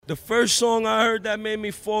The first song I heard that made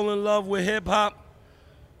me fall in love with hip-hop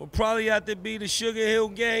would probably have to be the Sugar Hill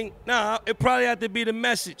Gang. Nah, it probably had to be The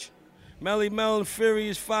Message. Melly Mel and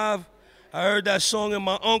Furious 5. I heard that song in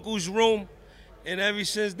my uncle's room, and ever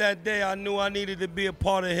since that day, I knew I needed to be a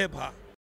part of hip-hop.